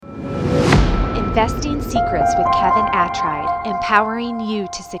Investing Secrets with Kevin Attride, empowering you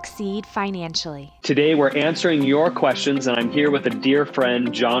to succeed financially. Today, we're answering your questions, and I'm here with a dear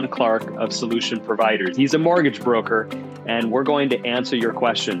friend, John Clark of Solution Providers. He's a mortgage broker, and we're going to answer your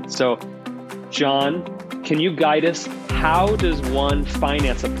questions. So, John, can you guide us? How does one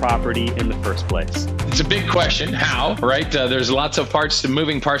finance a property in the first place? It's a big question. How, right? There's lots of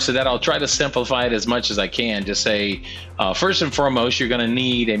moving parts to that. I'll try to simplify it as much as I can. Just say, first and foremost, you're going to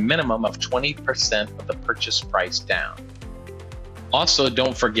need a minimum of 20% of the purchase price down. Also,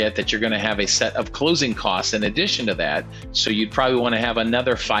 don't forget that you're going to have a set of closing costs in addition to that. So you'd probably want to have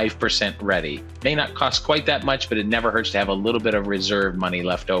another 5% ready. May not cost quite that much, but it never hurts to have a little bit of reserve money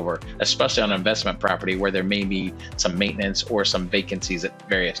left over, especially on an investment property where there may be some maintenance or some vacancies at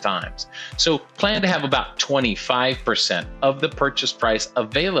various times. So plan to have about 25% of the purchase price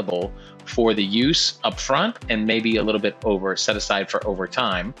available for the use up front and maybe a little bit set aside for over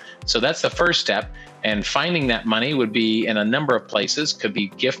time. So that's the first step. And finding that money would be in a number of places. Could be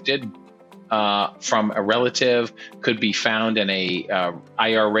gifted from a relative, could be found in a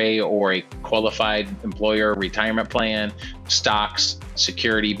IRA or a qualified employer retirement plan, stocks,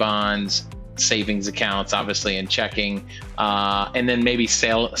 security bonds, savings accounts, obviously, and checking, and then maybe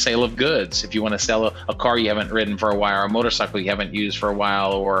sale of goods. If you want to sell a car you haven't ridden for a while, or a motorcycle you haven't used for a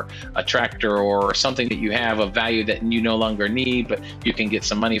while, or a tractor, or something that you have of value that you no longer need, but you can get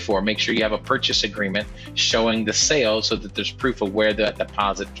some money for. Make sure you have a purchase agreement showing the sale so that there's proof of where that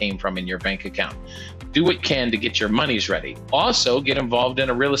deposit came from in your bank account. Do what you can to get your monies ready. Also, get involved in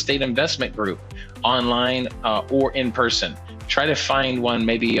a real estate investment group, online or in person. Try to find one,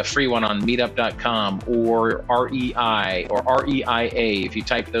 maybe a free one on meetup.com or REI or REIA. If you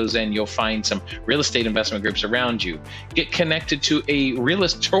type those in, you'll find some real estate investment groups around you. Get connected to a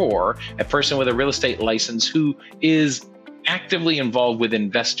realtor, a person with a real estate license who is actively involved with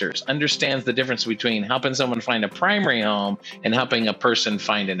investors, understands the difference between helping someone find a primary home and helping a person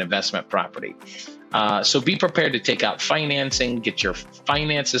find an investment property. So be prepared to take out financing, get your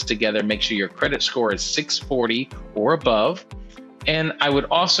finances together, make sure your credit score is 640 or above. And I would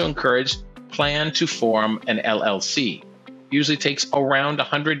also encourage, plan to form an LLC. Usually takes around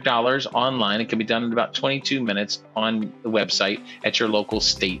 $100 online. It can be done in about 22 minutes on the website at your local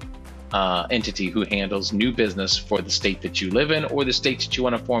state entity who handles new business for the state that you live in or the state that you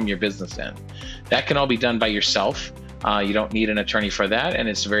want to form your business in. That can all be done by yourself. You don't need an attorney for that, and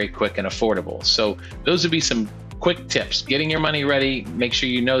it's very quick and affordable. So those would be some quick tips. Getting your money ready, make sure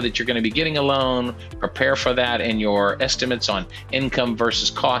you know that you're going to be getting a loan, prepare for that in your estimates on income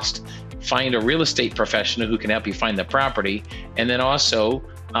versus cost, find a real estate professional who can help you find the property, and then also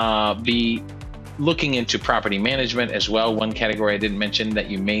be looking into property management as well. One category I didn't mention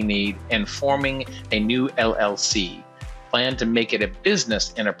that you may need, and forming a new LLC. Plan to make it a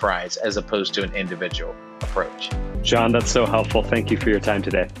business enterprise as opposed to an individual approach. John, that's so helpful. Thank you for your time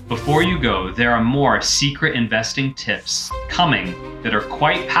today. Before you go, there are more secret investing tips coming that are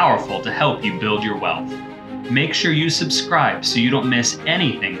quite powerful to help you build your wealth. Make sure you subscribe so you don't miss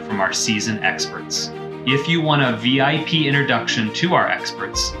anything from our seasoned experts. If you want a VIP introduction to our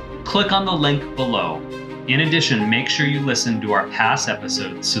experts, click on the link below. In addition, make sure you listen to our past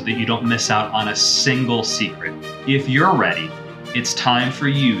episodes so that you don't miss out on a single secret. If you're ready, it's time for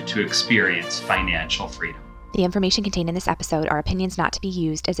you to experience financial freedom. The information contained in this episode are opinions not to be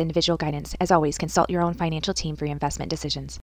used as individual guidance. As always, consult your own financial team for your investment decisions.